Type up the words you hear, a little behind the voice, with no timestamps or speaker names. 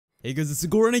Hey guys, it's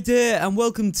Gore here, and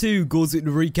welcome to Gore's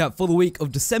Weekly Recap for the week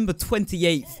of December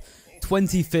 28th,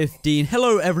 2015.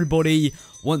 Hello everybody,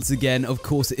 once again, of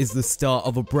course it is the start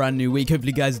of a brand new week.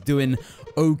 Hopefully you guys are doing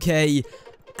okay,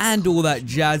 and all that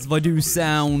jazz. If I do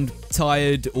sound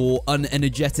tired or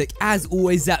unenergetic, as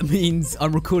always, that means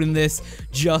I'm recording this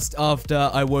just after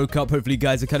I woke up. Hopefully you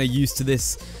guys are kind of used to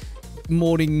this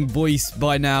morning voice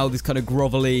by now, this kind of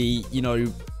grovelly, you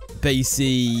know,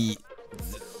 bassy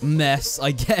mess,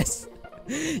 I guess.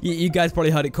 You guys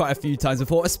probably heard it quite a few times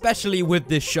before, especially with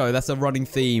this show. That's a running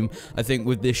theme, I think,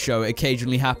 with this show. It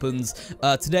occasionally happens.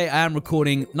 Today I am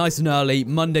recording nice and early,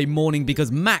 Monday morning,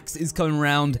 because Max is coming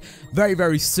around very,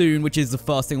 very soon, which is the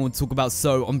first thing I want to talk about.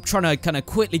 So I'm trying to kind of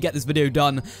quickly get this video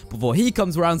done before he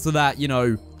comes around so that, you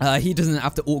know, he doesn't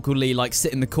have to awkwardly, like,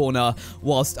 sit in the corner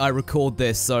whilst I record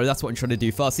this. So that's what I'm trying to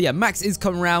do first. So yeah, Max is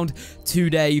coming around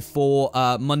today for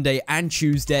Monday and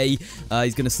Tuesday.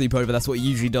 He's going to sleep over. That's what he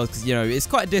usually does, because, you know, it's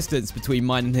quite a distance between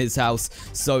mine and his house.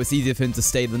 So it's easier for him to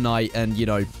stay the night and, you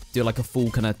know, do like a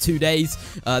full kind of 2 days.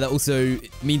 That also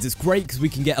means it's great because we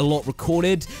can get a lot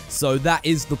recorded. So that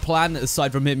is the plan,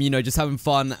 aside from him, you know, just having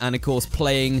fun and, of course,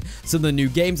 playing some of the new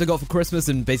games I got for Christmas,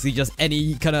 and basically just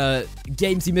any kind of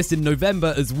games he missed in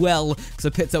November as well, because I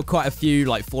picked up quite a few,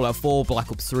 like Fallout 4,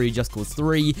 Black Ops 3, Just Cause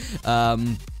 3,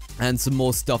 and some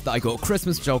more stuff that I got at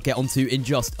Christmas, which I'll get onto in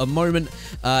just a moment.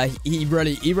 He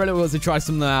really wants to try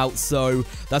something out, so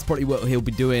that's probably what he'll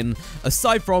be doing.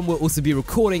 Aside from, we'll also be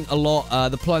recording a lot.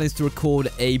 The plan is to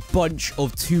record a bunch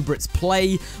of 2 Brits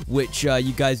Play, which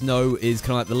you guys know is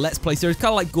kind of like the Let's Play series,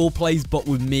 kind of like Gore Plays, but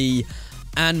with me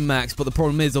and Max. But the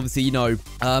problem is, obviously, you know,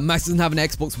 Max doesn't have an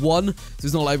Xbox One, so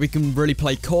it's not like we can really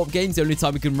play co-op games. The only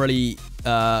time we can really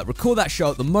record that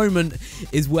show at the moment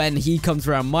is when he comes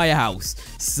around my house.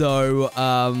 So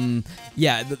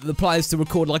yeah, the plan is to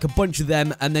record like a bunch of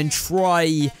them and then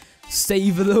try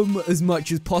savor them as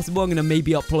much as possible. I'm going to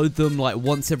maybe upload them like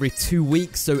once every 2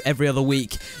 weeks, so every other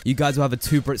week you guys will have a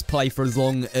 2 Brits Play for as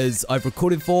long as I've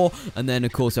recorded for, and then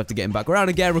of course I have to get him back around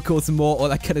again, record some more, all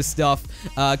that kind of stuff,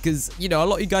 because, you know, a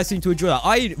lot of you guys seem to enjoy that.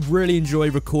 I really enjoy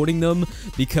recording them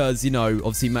because, you know,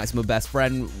 obviously Max is my best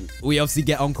friend, we obviously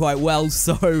get on quite well,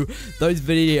 so those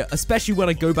videos, especially when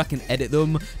I go back and edit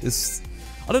them,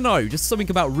 I don't know, just something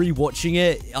about rewatching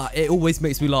it. It always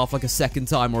makes me laugh like a second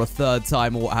time or a third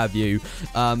time or what have you.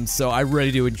 So I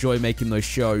really do enjoy making those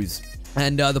shows.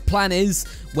 And the plan is,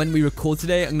 when we record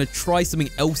today, I'm going to try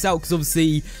something else out, because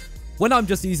obviously when I'm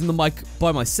just using the mic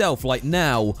by myself, like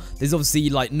now, there's obviously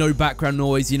like no background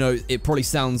noise, you know, it probably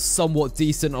sounds somewhat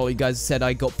decent. All you guys said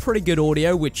I got pretty good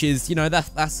audio, which is, you know,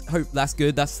 that's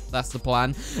good, that's the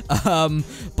plan.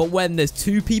 But when there's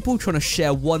 2 people trying to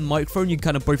share one microphone, you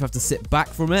kind of both have to sit back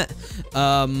from it.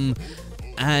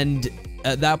 And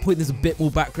at that point, there's a bit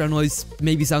more background noise,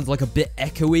 maybe sounds like a bit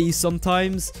echoey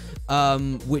sometimes,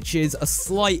 which is a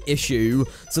slight issue.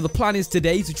 So the plan is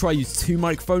today to try use 2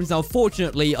 microphones. Now,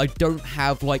 fortunately, I don't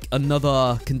have like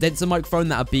another condenser microphone.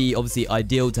 That would be obviously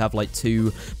ideal to have like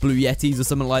 2 Blue Yetis or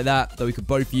something like that we could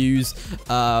both use.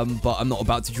 But I'm not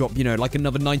about to drop, you know, like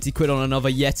another 90 quid on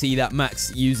another Yeti that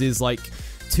Max uses like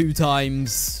 2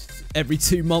 times every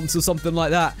 2 months or something like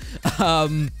that.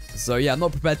 So yeah, I'm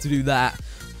not prepared to do that.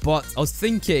 But I was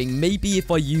thinking, maybe if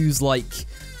I use, like,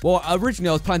 well, originally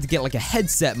I was planning to get, like, a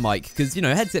headset mic, because, you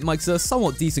know, headset mics are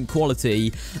somewhat decent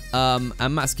quality,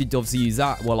 and Max could obviously use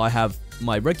that while I have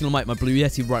my regular mic, my Blue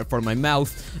Yeti, right in front of my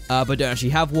mouth, but I don't actually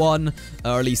have one,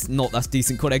 or at least not that's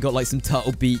decent quality. I got, like, some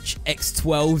Turtle Beach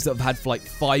X12s that I've had for, like,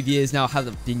 5 years now,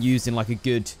 haven't been used in, like, a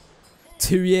good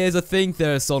 2 years, I think.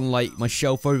 They're on like my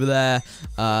shelf over there.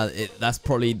 That's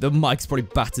probably, the mic's probably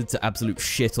battered to absolute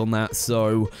shit on that,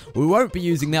 so we won't be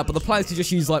using that. But the plan is to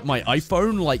just use like my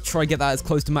iPhone, like try and get that as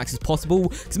close to Max as possible,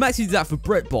 because Max uses that for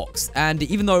BritBox, and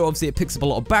even though obviously it picks up a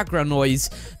lot of background noise,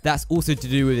 that's also to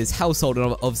do with his household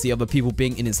and obviously other people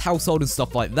being in his household and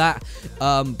stuff like that.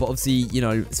 But obviously, you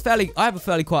know, it's fairly, I have a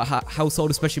fairly quiet household,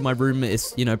 especially my room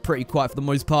is, you know, pretty quiet for the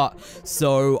most part,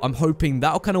 so I'm hoping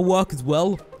that'll kind of work as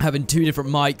well. Having 2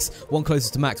 different mics, one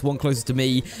closest to Max, one closest to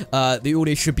me. The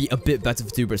audio should be a bit better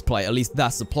for 2 Brits Play, at least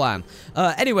that's the plan.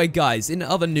 Anyway, guys, in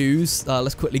other news,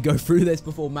 let's quickly go through this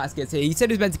before Max gets here. He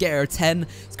said he was meant to get here at 10.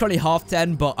 It's currently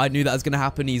 10:30, but I knew that was going to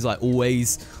happen. He's like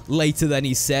always later than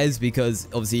he says, because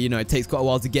obviously, you know, it takes quite a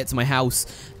while to get to my house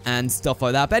and stuff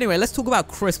like that. But anyway, let's talk about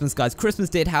Christmas, guys. Christmas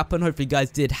did happen. Hopefully, you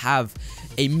guys did have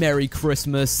a Merry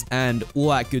Christmas and all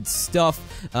that good stuff.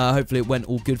 Hopefully, it went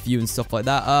all good for you and stuff like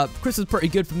that. Christmas pretty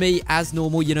good for me, as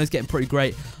normal. You know, it's getting pretty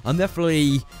great. I'm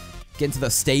definitely getting to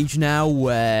that stage now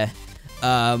where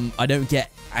I don't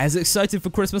get as excited for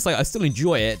Christmas. Like, I still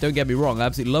enjoy it, don't get me wrong. I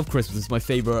absolutely love Christmas. It's my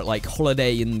favorite, like,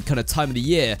 holiday and kind of time of the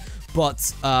year.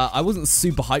 But I wasn't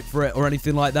super hyped for it or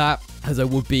anything like that, as I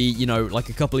would be, you know, like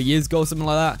a couple of years ago or something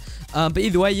like that. But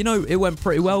either way, you know, it went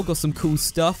pretty well. Got some cool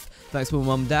stuff. Thanks to my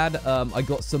mum and dad. I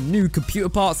got some new computer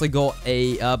parts. I got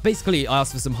a, basically, I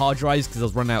asked for some hard drives because I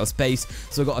was running out of space.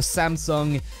 So I got a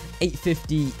Samsung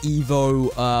 850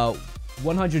 EVO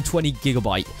 120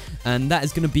 gigabyte, and that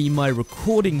is going to be my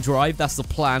recording drive. That's the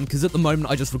plan, because at the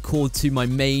moment I just record to my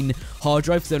main hard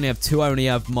drive, because I only have two. I only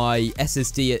have my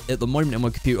SSD at the moment in my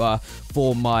computer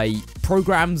for my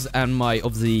programs and my,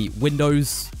 obviously,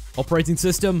 Windows operating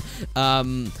system,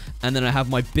 and then I have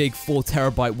my big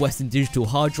 4TB Western Digital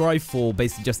hard drive for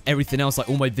basically just everything else, like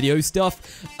all my video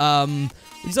stuff,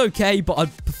 which is okay, but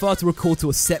I'd prefer to record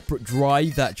to a separate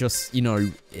drive. That just, you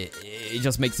know, it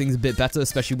just makes things a bit better,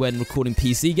 especially when recording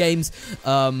PC games.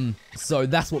 So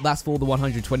that's what that's for. The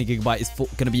 120 gigabyte is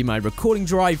going to be my recording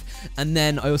drive, and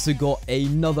then I also got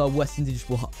another Western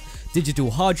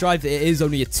Digital hard drive. It is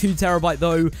only a 2TB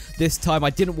though. This time I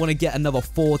didn't want to get another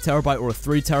 4TB or a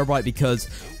 3TB because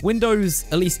Windows,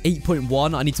 at least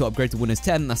 8.1, I need to upgrade to Windows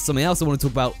 10. That's something else I want to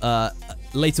talk about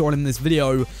later on in this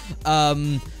video.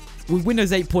 With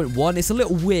Windows 8.1, it's a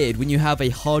little weird when you have a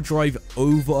hard drive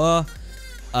over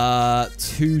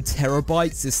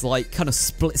 2TB. It's like kind of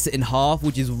splits it in half,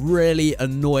 which is really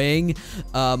annoying.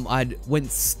 I went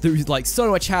through like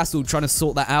so much hassle trying to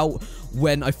sort that out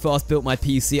when I first built my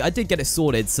PC. I did get it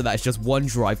sorted so that it's just one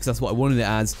drive, because that's what I wanted it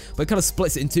as, but it kind of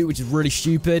splits it in two, which is really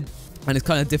stupid. And it's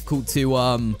kind of difficult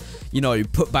to, you know,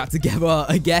 put back together,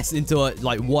 I guess, into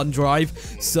like one drive.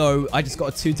 So I just got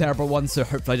a 2TB one, so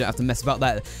hopefully I don't have to mess about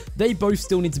that. They both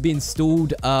still need to be installed.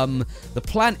 The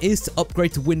plan is to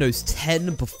upgrade to Windows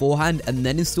 10 beforehand and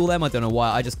then install them. I don't know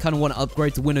why. I just kind of want to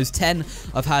upgrade to Windows 10.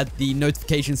 I've had the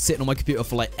notifications sitting on my computer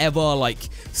for like ever, like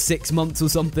 6 months or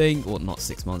something. Or not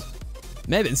 6 months.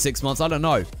 Maybe in 6 months. I don't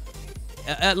know.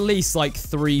 At least like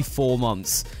 3-4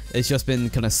 months. It's just been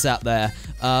kind of sat there.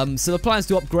 So the plan is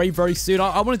to upgrade very soon.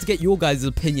 I wanted to get your guys'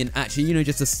 opinion, actually, you know,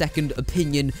 just a second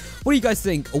opinion. What do you guys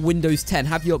think of Windows 10?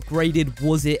 Have you upgraded?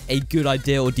 Was it a good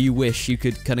idea, or do you wish you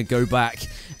could kind of go back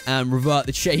and revert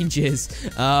the changes?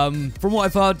 From what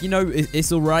I've heard, you know,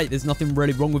 it's alright. There's nothing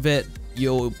really wrong with it.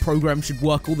 Your program should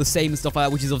work all the same and stuff like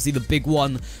that, which is obviously the big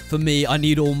one for me. I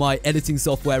need all my editing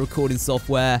software, recording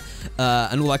software,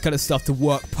 and all that kind of stuff to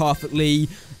work perfectly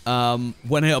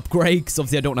when I upgrade, because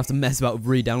obviously I don't have to mess about with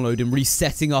re-downloading,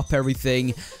 resetting up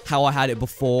everything how I had it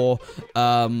before.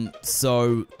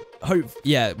 So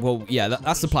yeah, well, yeah,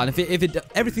 that's the plan. If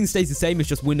everything stays the same, it's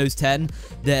just Windows 10,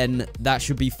 then that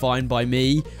should be fine by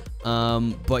me.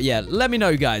 But yeah, let me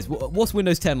know, guys, what's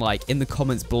Windows 10 like in the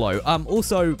comments below.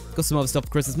 Also got some other stuff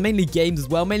for Christmas, mainly games as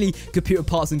well, mainly computer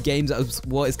parts and games. That's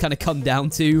what it's kind of come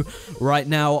down to right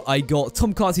now. I got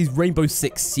Tom Clancy's Rainbow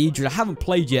Six Siege, which I haven't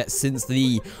played yet since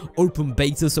the open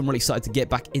beta, so I'm really excited to get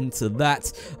back into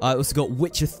that. I also got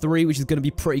Witcher 3, which is going to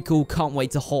be pretty cool. Can't wait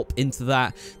to hop into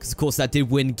that, because of course that did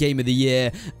win Game of the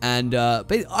Year, and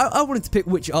but I wanted to pick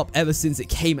Witcher up ever since it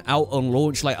came out on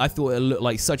launch. Like, I thought it looked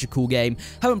like such a cool game.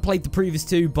 Haven't played the previous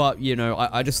two, but you know,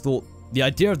 I just thought the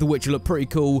idea of The Witcher looked pretty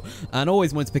cool, and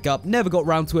always wanted to pick up. Never got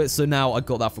around to it, so now I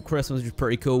got that for Christmas, which is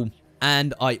pretty cool.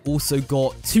 And I also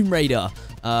got Tomb Raider,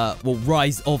 well,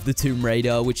 Rise of the Tomb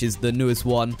Raider, which is the newest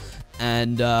one.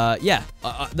 And yeah,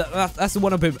 that's the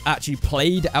one I've actually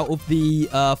played out of the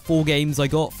 4 games I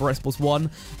got for Xbox One.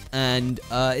 And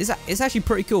it's actually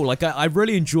pretty cool. Like, I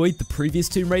really enjoyed the previous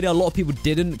Tomb Raider. A lot of people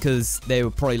didn't, because they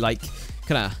were probably like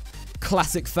kind of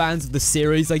classic fans of the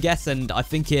series, I guess, and I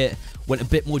think it went a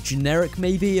bit more generic,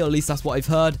 maybe, or at least that's what I've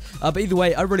heard. But either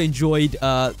way, I really enjoyed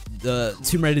the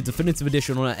Tomb Raider Definitive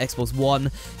Edition on Xbox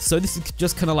One, so this is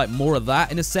just kind of like more of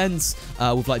that in a sense,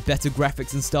 with like better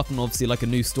graphics and stuff, and obviously like a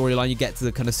new storyline. You get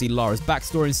to kind of see Lara's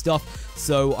backstory and stuff,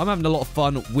 so I'm having a lot of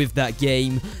fun with that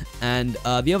game. And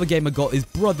the other game I got is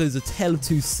Brothers: A Tale of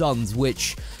Two Sons,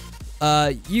 which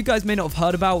you guys may not have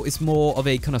heard about. It's more of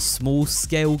a kind of small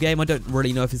scale game. I don't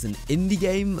really know if it's an indie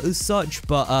game as such,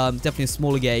 but definitely a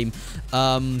smaller game.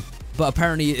 But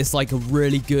apparently it's like a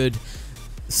really good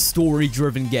story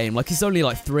driven game. Like, it's only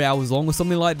like 3 hours long or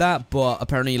something like that, but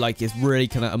apparently like it's really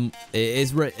kind of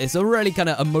it's a really kind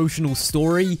of emotional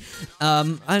story,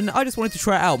 and I just wanted to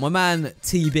try it out. My man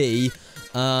TB,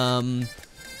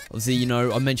 obviously, you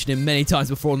know, I mentioned him many times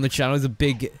before on the channel.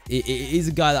 He's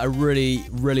a guy that I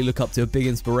really look up to, a big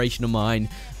inspiration of mine.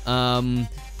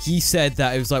 He said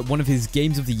that it was like one of his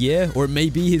games of the year, or it may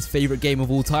be his favorite game of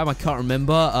all time. I can't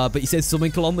remember, but he said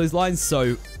something along those lines.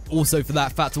 So also for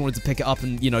that fact, I wanted to pick it up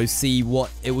and, you know, see what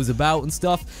it was about and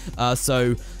stuff.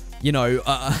 So you know,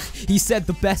 he said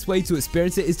the best way to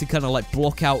experience it is to kind of like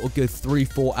block out a good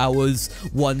 3-4 hours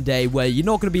one day where you're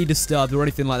not going to be disturbed or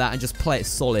anything like that, and just play it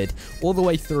solid all the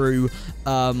way through.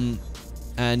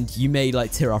 And you may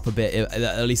like tear up a bit,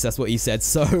 at least that's what he said.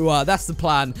 So that's the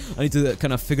plan. I need to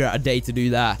kind of figure out a day to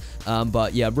do that.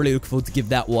 But yeah, I'm really looking forward to give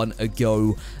that one a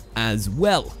go as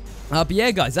well. But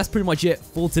yeah, guys, that's pretty much it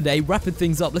for today. Wrapping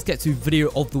things up, let's get to video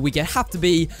of the week. It have to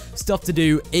be stuff to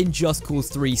do in Just Cause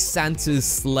 3 Santa's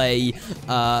Sleigh.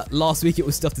 Last week it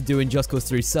was stuff to do in Just Cause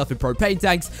 3 Surfing Propane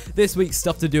Tanks. This week's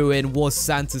stuff to do in was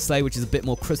Santa's Sleigh, which is a bit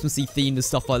more Christmassy themed and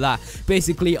stuff like that.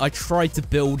 Basically, I tried to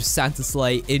build Santa's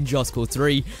Sleigh in Just Cause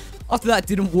 3. After that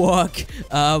didn't work,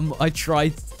 I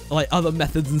tried like other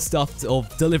methods and stuff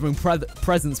of delivering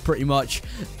presents pretty much,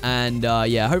 and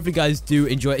yeah, hopefully you guys do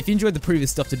enjoy it. If you enjoyed the previous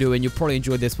stuff to do, and you'll probably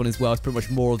enjoy this one as well. It's pretty much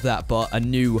more of that, but a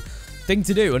new thing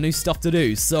to do, a new stuff to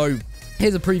do. So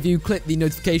here's a preview. Click the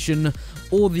notification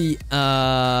or the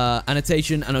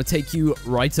annotation and I'll take you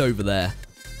right over there.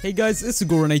 Hey guys, it's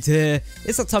Gore here.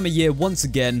 It's that time of year once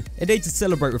again, a day to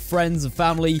celebrate with friends and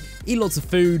family, eat lots of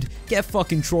food, get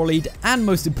fucking trolleyed, and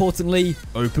most importantly,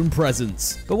 open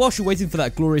presents. But whilst you're waiting for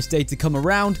that glorious day to come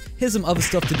around, here's some other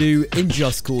stuff to do in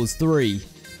Just Cause 3.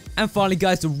 And finally,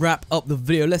 guys, to wrap up the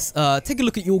video, let's take a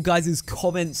look at your guys'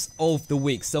 comments of the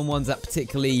week. Some ones that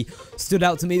particularly stood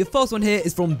out to me. The first one here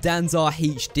is from Danzar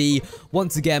HD.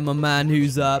 Once again, my man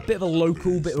who's a bit of a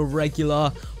local, bit of a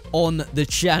regular on the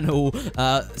channel,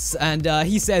 and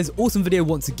he says, awesome video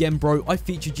once again, bro. I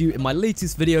featured you in my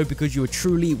latest video because you are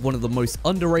truly one of the most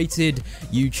underrated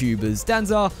YouTubers.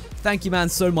 Danzar, thank you, man,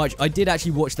 so much. I did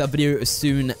actually watch that video as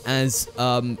soon as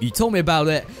you told me about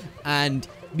it, and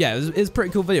yeah, it was a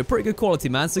pretty cool video, pretty good quality,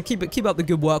 man. So keep up the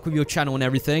good work with your channel and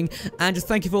everything, and just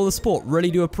thank you for all the support.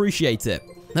 Really do appreciate it.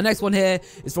 The next one here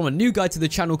is from a new guy to the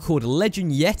channel called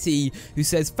Legend Yeti, who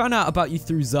says, found out about you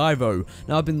through Zyvo.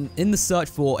 Now, I've been in the search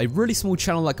for a really small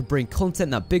channel that could bring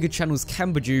content that bigger channels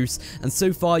can produce, and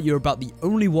so far you're about the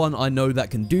only one I know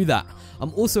that can do that.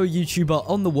 I'm also a YouTuber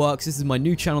on the works. This is my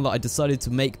new channel that I decided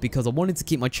to make because I wanted to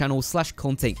keep my channel /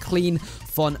 content clean,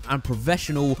 fun, and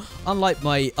professional, unlike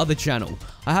my other channel.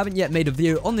 I haven't yet made a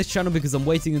video on this channel because I'm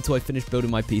waiting until I finish building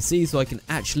my PC so I can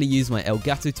actually use my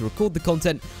Elgato to record the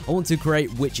content I want to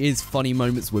create, which is funny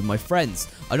moments with my friends.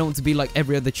 I don't want to be like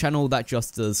every other channel that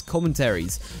just does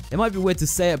commentaries. It might be weird to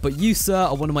say it, but you, sir,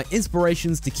 are one of my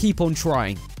inspirations to keep on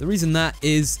trying. The reason that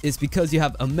is because you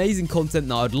have amazing content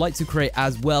that I'd like to create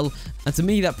as well, and to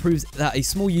me that proves that a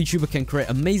small YouTuber can create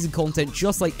amazing content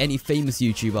just like any famous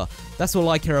YouTuber. That's all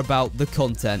I care about, the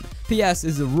content. PS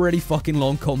is a really fucking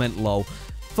long comment, lol.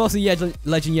 Firstly, yeah,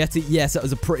 Legend Yeti, yes, that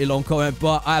was a pretty long comment,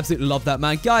 but I absolutely love that,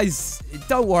 man. Guys,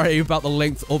 don't worry about the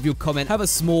length of your comment. However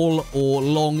small or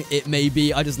long it may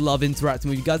be, I just love interacting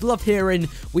with you guys. Love hearing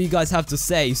what you guys have to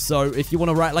say. So if you want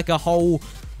to write like a whole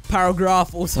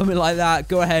paragraph or something like that,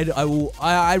 go ahead.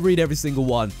 I read every single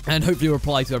one and hopefully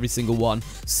reply to every single one.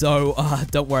 So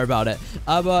don't worry about it.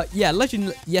 But yeah, Legend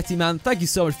Yeti, man, thank you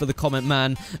so much for the comment,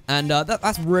 man. And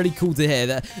that's really cool to hear.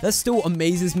 That still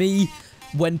amazes me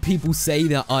when people say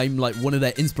that I'm like one of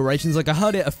their inspirations. Like, I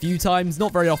heard it a few times,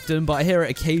 not very often, but I hear it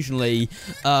occasionally,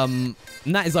 and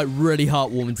that is like really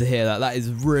heartwarming to hear. That is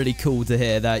really cool to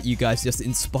hear that you guys just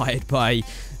inspired by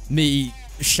me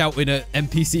shouting at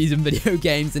NPCs in video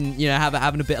games and, you know,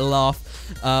 having a bit of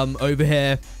laugh over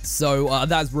here. So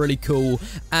that's really cool.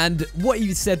 And what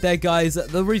you said there, guys,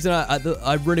 the reason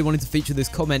I really wanted to feature this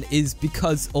comment is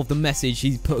because of the message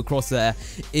he put across there,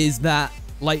 is that,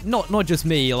 like, not just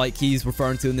me, like he's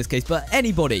referring to in this case, but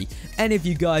anybody, any of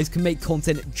you guys can make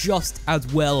content just as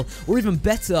well or even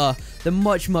better than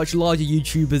much larger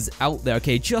YouTubers out there,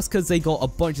 okay? Just because they got a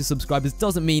bunch of subscribers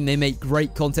doesn't mean they make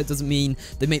great content, doesn't mean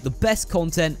they make the best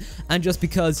content, and just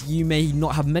because you may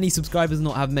not have many subscribers,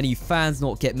 not have many fans,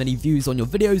 not get many views on your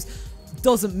videos,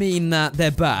 doesn't mean that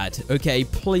they're bad, okay?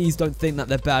 Please don't think that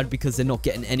they're bad because they're not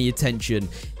getting any attention.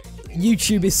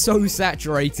 YouTube is so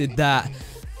saturated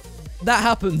that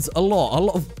happens a lot. A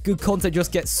lot of good content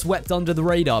just gets swept under the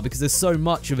radar because there's so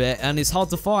much of it and it's hard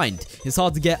to find. It's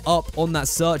hard to get up on that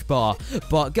search bar.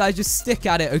 But guys, just stick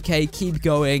at it, okay? Keep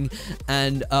going,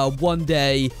 and one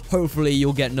day, hopefully,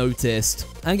 you'll get noticed.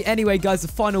 And anyway, guys, the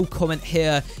final comment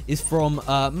here is from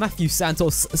Matthew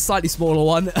Santos, a slightly smaller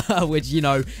one, which, you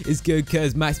know, is good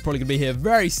because Matt's probably going to be here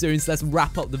very soon, so let's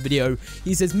wrap up the video.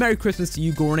 He says, Merry Christmas to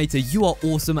you, Gorenator. You are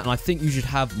awesome, and I think you should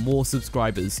have more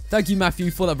subscribers. Thank you, Matthew,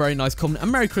 for that very nice comment,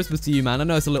 and Merry Christmas to you, man. I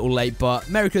know it's a little late, but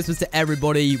Merry Christmas to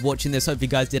everybody watching this. Hopefully,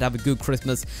 you guys did have a good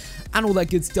Christmas and all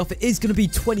that good stuff. It is going to be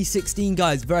 2016,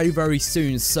 guys, very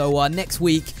soon. So next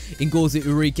week in Gore's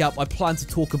Recap, I plan to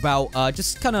talk about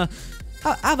just kind of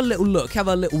have a little look, have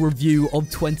a little review of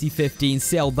 2015,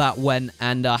 see how that went,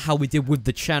 and how we did with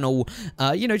the channel.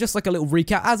 You know, just like a little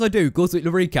recap, as I do, Gore's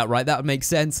Weekly Recap, right? That would make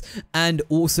sense. And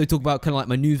also talk about kind of like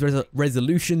my New Year's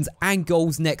resolutions and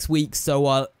goals next week.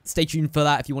 So stay tuned for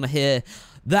that if you want to hear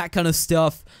that kind of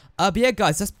stuff. But yeah,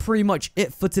 guys, that's pretty much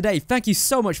it for today. Thank you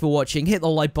so much for watching. Hit the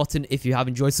like button if you have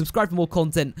enjoyed. Subscribe for more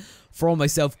content from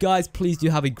myself. Guys, please do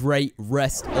have a great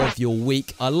rest of your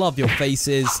week. I love your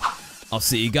faces. I'll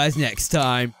see you guys next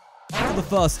time. For the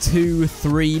first 2,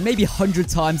 3, maybe 100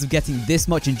 times of getting this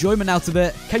much enjoyment out of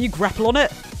it. Can you grapple on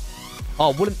it?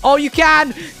 Oh, you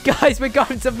can! Guys, we're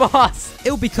going to Mars!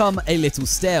 It'll become a little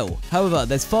stale. However,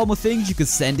 there's far more things you could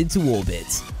send into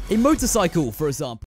orbit. A motorcycle, for example.